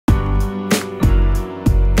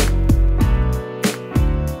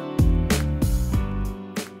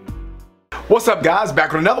What's up, guys?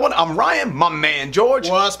 Back with another one. I'm Ryan, my man George.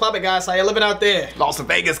 What's poppin', guys? How you living out there? Las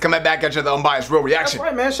Vegas coming back at you, the unbiased real reaction. That's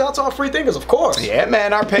right, man. Shout out to our free thinkers, of course. Yeah,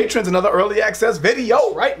 man. Our patrons, another early access video.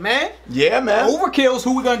 That's right, man. Yeah, man. Overkill's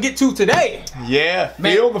who we're gonna get to today. Yeah,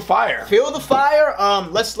 man. Feel the fire. Feel the fire.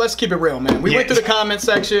 Let's keep it real, man. We went through the comment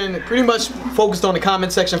section, pretty much focused on the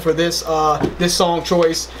comment section for this this song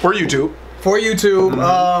choice. For YouTube. For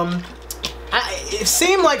YouTube. It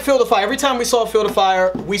seemed like Feel the Fire. Every time we saw Feel the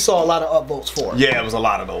Fire, we saw a lot of upvotes for it. Yeah, it was a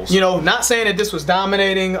lot of those. You know, not saying that this was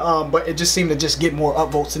dominating, but it just seemed to just get more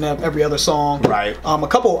upvotes than every other song. Right. A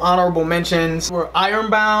couple honorable mentions were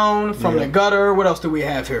Ironbound, From the Gutter. What else do we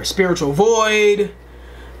have here? Spiritual Void.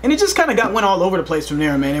 And it just kind of went all over the place from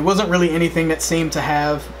there, man. It wasn't really anything that seemed to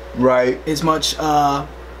have as much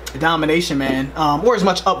domination, man. Or as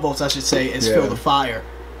much upvotes, I should say, as Feel the Fire.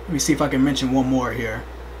 Let me see if I can mention one more here.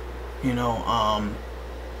 You know,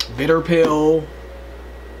 Bitter Pill.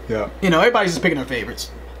 Yeah. You know, everybody's just picking their favorites.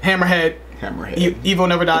 Hammerhead. Evil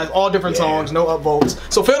Never Dies. All different songs, no upvotes.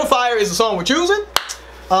 So Feel the Fire is the song we're choosing.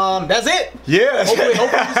 That's it. Yeah. Hopefully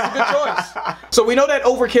this is a good choice. So we know that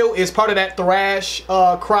Overkill is part of that thrash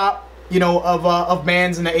crop, you know, of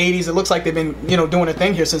bands in the 80s. It looks like they've been, you know, doing a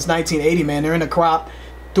thing here since 1980, man. They're in the crop.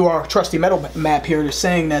 Through our trusty metal map here, they're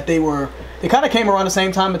saying that they kind of came around the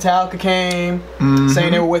same time Metallica came,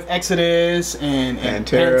 saying they were with Exodus and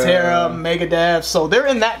Pantera, Megadeth, so they're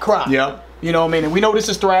in that crop. Yep. You know what I mean? And we know this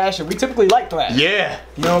is thrash, and we typically like thrash. Yeah.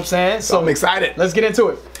 You know what I'm saying? So I'm excited. Let's get into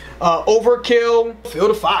it. Overkill, Feel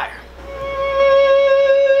the Fire.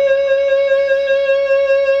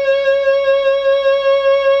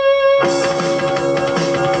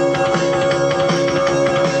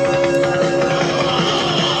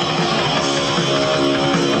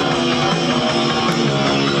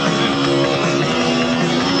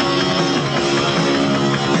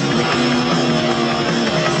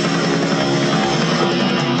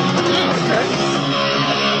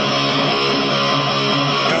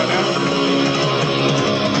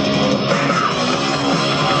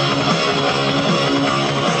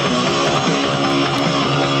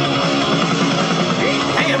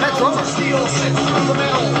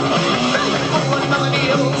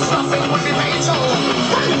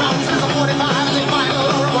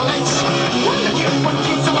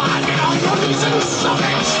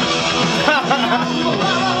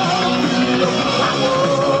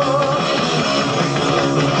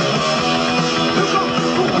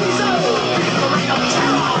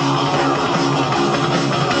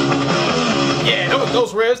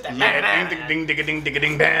 Those riffs.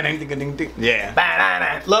 Yeah.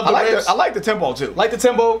 Love the riffs. I like the tempo too. Like the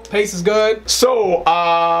tempo. Pace is good. So,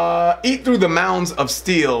 eat through the mounds of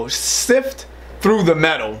steel, sift through the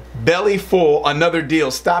metal, belly full, another deal.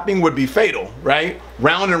 Stopping would be fatal, right?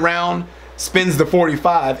 Round and round spins the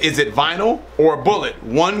 45. Is it vinyl or a bullet?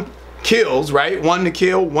 One kills, right? One to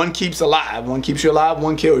kill, one keeps alive. One keeps you alive,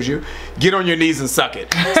 one kills you. Get on your knees and suck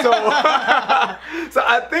it. So, so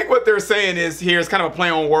I think what they're saying is here is kind of a play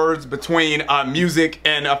on words between music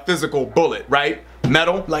and a physical bullet, right?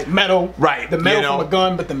 Metal. Like metal. Right. The metal from a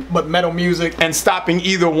gun, but metal music. And stopping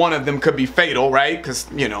either one of them could be fatal, right? Because,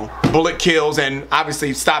 you know, bullet kills, and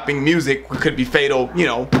obviously stopping music could be fatal, you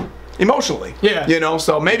know, emotionally. Yeah. You know,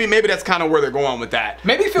 so maybe that's kind of where they're going with that.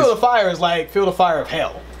 Maybe Feel the Fire is like Feel the Fire of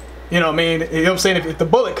hell. You know what I mean? You know what I'm saying? If the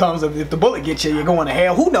bullet comes, if the bullet gets you, you're going to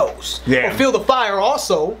hell. Who knows? Yeah. Or Feel the Fire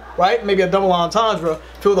also, right? Maybe a double entendre.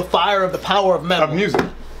 Feel the fire of the power of metal. Of music.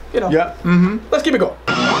 You know. Yeah. Let's keep it going.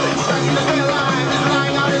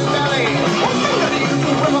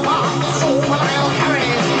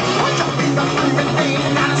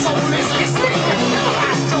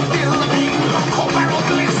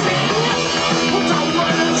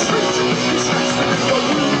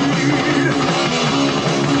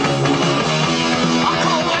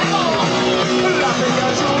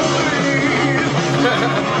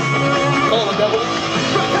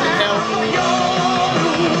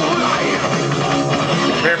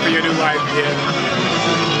 Prepare for your new life, yeah.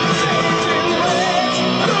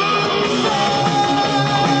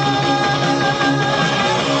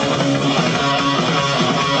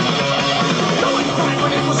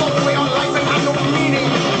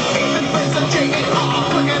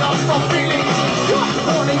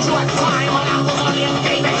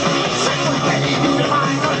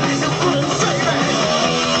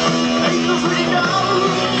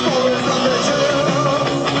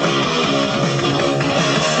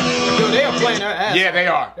 Yeah, they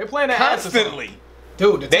are. They're playing that constantly.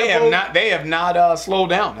 Dude, they have not slowed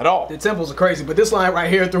down at all. The temples are crazy, but this line right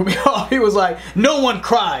here threw me off. He was like, no one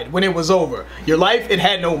cried when it was over. Your life, it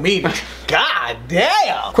had no meaning. God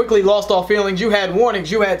damn. Quickly lost all feelings. You had warnings.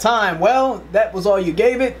 You had time. Well, that was all you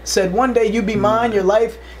gave it. Said one day you'd be mine. Your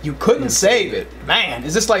life, you couldn't save it. Man,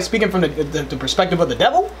 is this like speaking from the perspective of the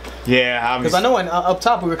devil? Yeah. Because I know up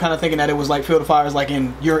top we were kind of thinking that it was like Field of Fire is like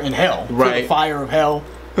you're in hell. Right. Feel the fire of hell.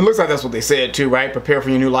 It looks like that's what they said too, right? Prepare for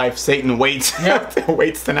your new life. Satan waits. Yep.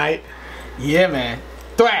 Waits tonight. Yeah, man.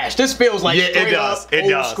 Thrash. This feels like straight up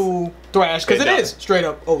old school thrash. Because it is straight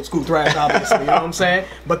up old school thrash, obviously. You know what I'm saying?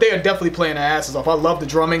 But they are definitely playing their asses off. I love the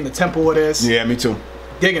drumming, the tempo of this. Yeah, me too.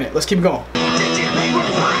 Digging it. Let's keep going.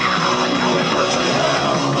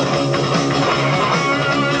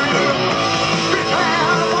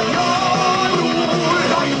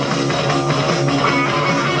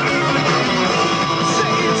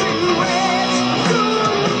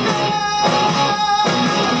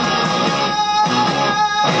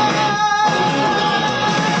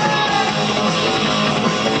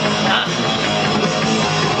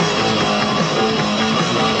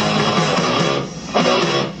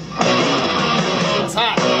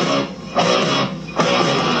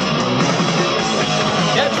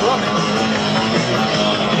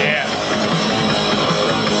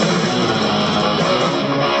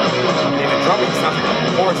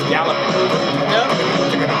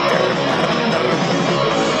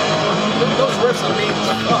 Those riffs are mean as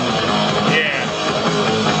fuck. Yeah.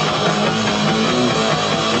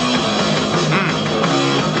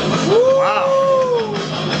 Wow.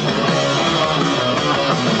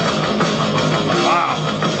 Wow.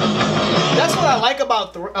 That's what I like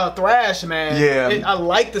about thrash, man. Yeah. I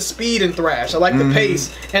like the speed in thrash. I like the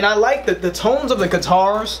pace, and I like the tones of the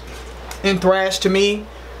guitars in thrash. To me,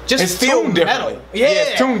 just feel tuned differently. Yeah,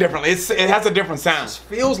 it's tuned differently. It has a different sound. It just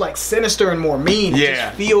feels like sinister and more mean. Yeah. It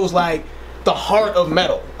just feels like the heart of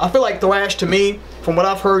metal. I feel like thrash to me, from what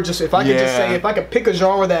I've heard, just if I could just say, if I could pick a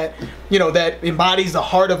genre that, you know, that embodies the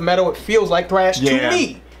heart of metal, it feels like thrash to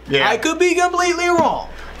me. Yeah. I could be completely wrong.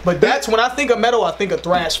 But that's when I think of metal, I think of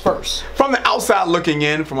thrash first. From the outside looking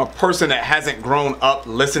in, from a person that hasn't grown up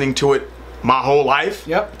listening to it my whole life,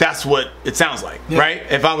 that's what it sounds like, right?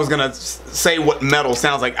 If I was gonna say what metal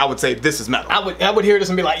sounds like, I would say this is metal. I would hear this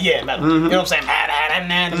and be like, yeah, metal. You know what I'm saying?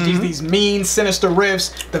 These mean, sinister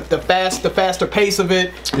riffs, the faster pace of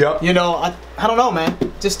it. Yep. You know, I don't know, man.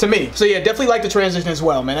 Just to me. So yeah, definitely like the transition as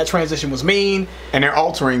well, man. That transition was mean. And they're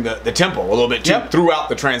altering the tempo a little bit too throughout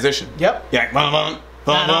the transition. Yep. Yeah. You know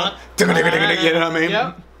what I mean?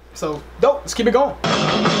 Yep. So dope. Let's keep it going.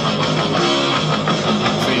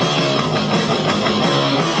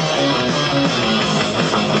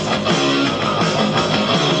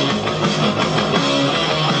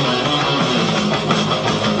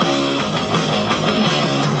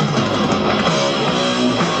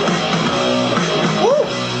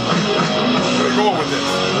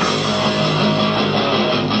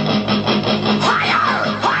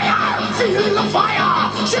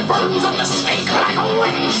 Burns on the stake like a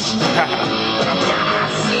witch.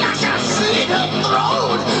 Slash a slit her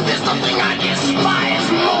throat. There's nothing I despise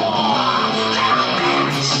more than a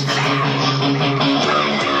match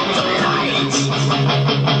tonight.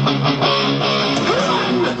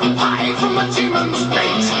 Run, hide from the demon's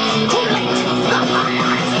bait. Too late, the fire.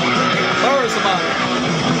 Where is somebody?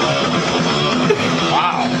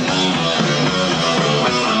 Wow.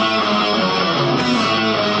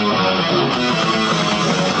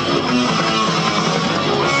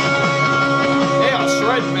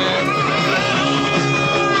 Man.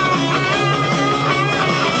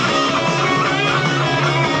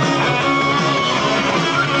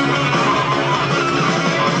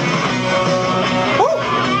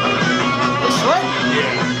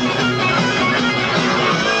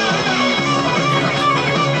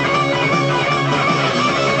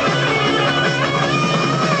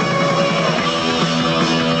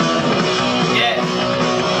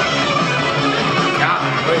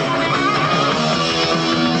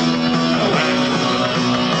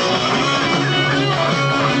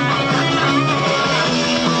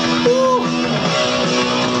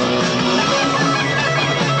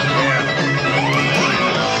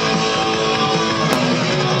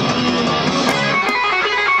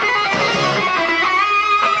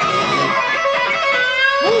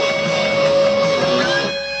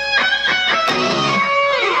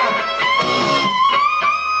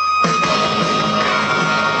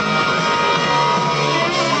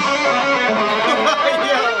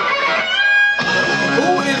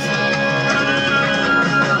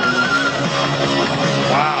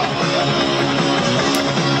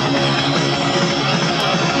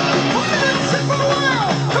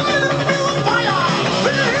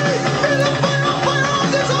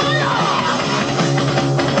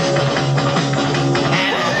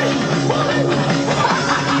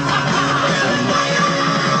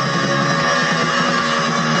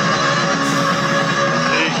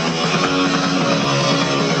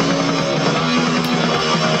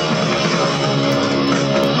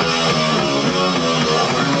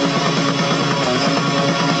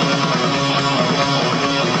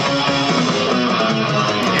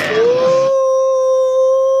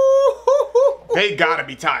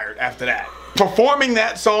 tired after that. Performing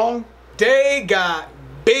that song, they got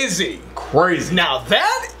busy. Crazy. Now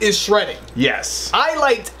that is shredding. Yes. I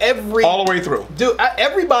liked all the way through. Dude,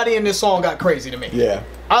 everybody in this song got crazy to me. Yeah.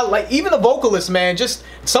 I like even the vocalist, man. Just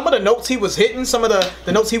some of the notes he was hitting, some of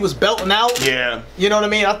the notes he was belting out. Yeah. You know what I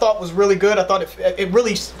mean? I thought was really good. I thought it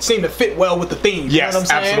really seemed to fit well with the theme. Yes, you know what I'm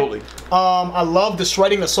saying? absolutely. I love the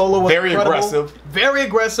shredding. The solo was very incredible. aggressive. Very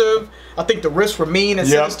aggressive. I think the riffs were mean and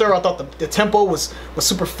sinister. I thought the tempo was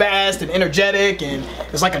super fast and energetic, and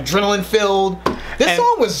it's like adrenaline filled. This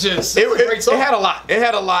song was just a great song. It had a lot. It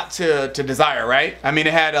had a lot to desire, right? I mean,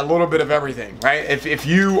 it had a little bit of everything, right? If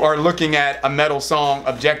you are looking at a metal song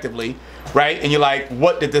objectively, right, and you're like,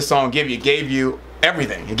 what did this song give you? It gave you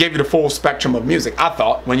everything. It gave you the full spectrum of music. I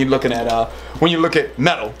thought when you're looking at when you look at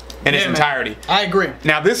metal in its entirety. I agree.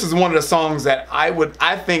 Now, this is one of the songs that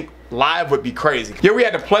I think live would be crazy. Yeah, we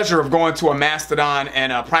had the pleasure of going to a Mastodon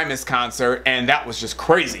and a Primus concert, and that was just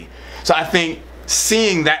crazy. So I think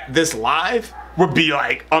seeing this live would be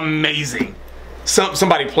like amazing.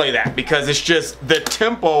 Somebody play that, because it's just the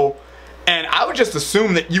tempo, and I would just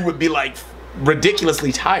assume that you would be like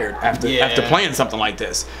ridiculously tired after playing something like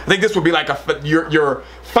this. I think this would be like your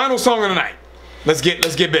final song of the night. Let's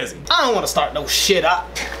get busy. I don't want to start no shit up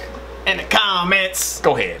in the comments.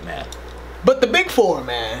 Go ahead, man. But the big four,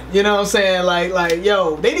 man, you know what I'm saying? Like,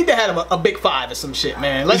 yo, they need to have a big five or some shit,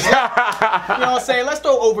 man. Let's, you know what I'm saying? Let's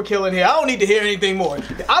throw Overkill in here. I don't need to hear anything more.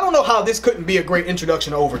 I don't know how this couldn't be a great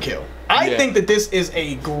introduction to Overkill. I think that this was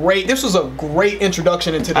a great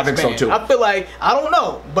introduction into this band. I think so too. I feel like, I don't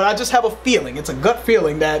know, but I just have a feeling, it's a gut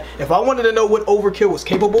feeling that if I wanted to know what Overkill was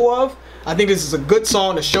capable of, I think this is a good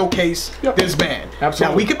song to showcase this band.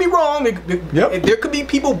 Absolutely. Now, we could be wrong. There could be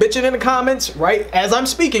people bitching in the comments, right, as I'm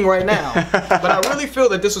speaking right now. But I really feel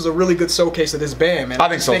that this was a really good showcase of this band, man. I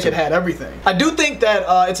think so, too. It had everything. I do think that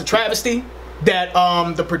it's a travesty that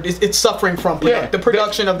it's suffering from the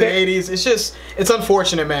production of the 80s. It's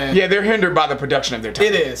unfortunate, man. Yeah, they're hindered by the production of their time.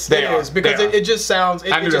 It is. Because it just sounds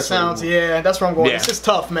that's where I'm going. Yeah. It's just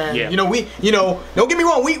tough, man. Yeah. You know, don't get me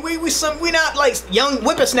wrong, we not like young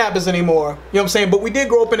whippersnappers anymore. You know what I'm saying? But we did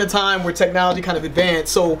grow up in a time where technology kind of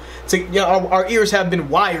advanced, so our ears have been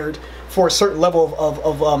wired for a certain level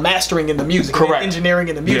of mastering in the music, engineering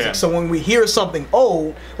in the music. Yeah. So when we hear something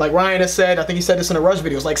old, like Ryan has said, I think he said this in the Rush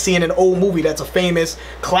videos, like seeing an old movie that's a famous,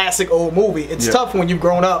 classic old movie. It's tough when you've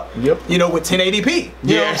grown up, you know, with 1080p.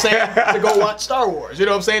 You know what I'm saying? To go watch Star Wars. You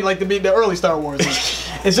know what I'm saying? Like the early Star Wars.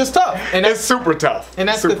 It's just tough. And it's super tough. And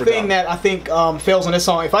that's the thing that I think fails on this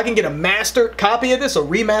song. If I can get a mastered copy of this, a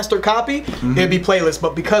remastered copy, it'd be playlist.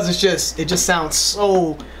 But because it just sounds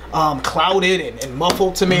so clouded and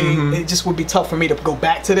muffled to me, it just would be tough for me to go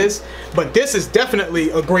back to this. But this is definitely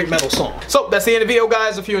a great metal song. So that's the end of the video,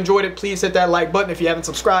 guys. If you enjoyed it, please hit that like button. If you haven't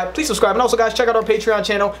subscribed, please subscribe. And also, guys, check out our Patreon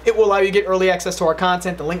channel. It will allow you to get early access to our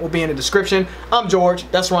content. The link will be in the description. I'm George.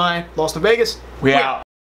 That's Ryan. Lost in Vegas. We out.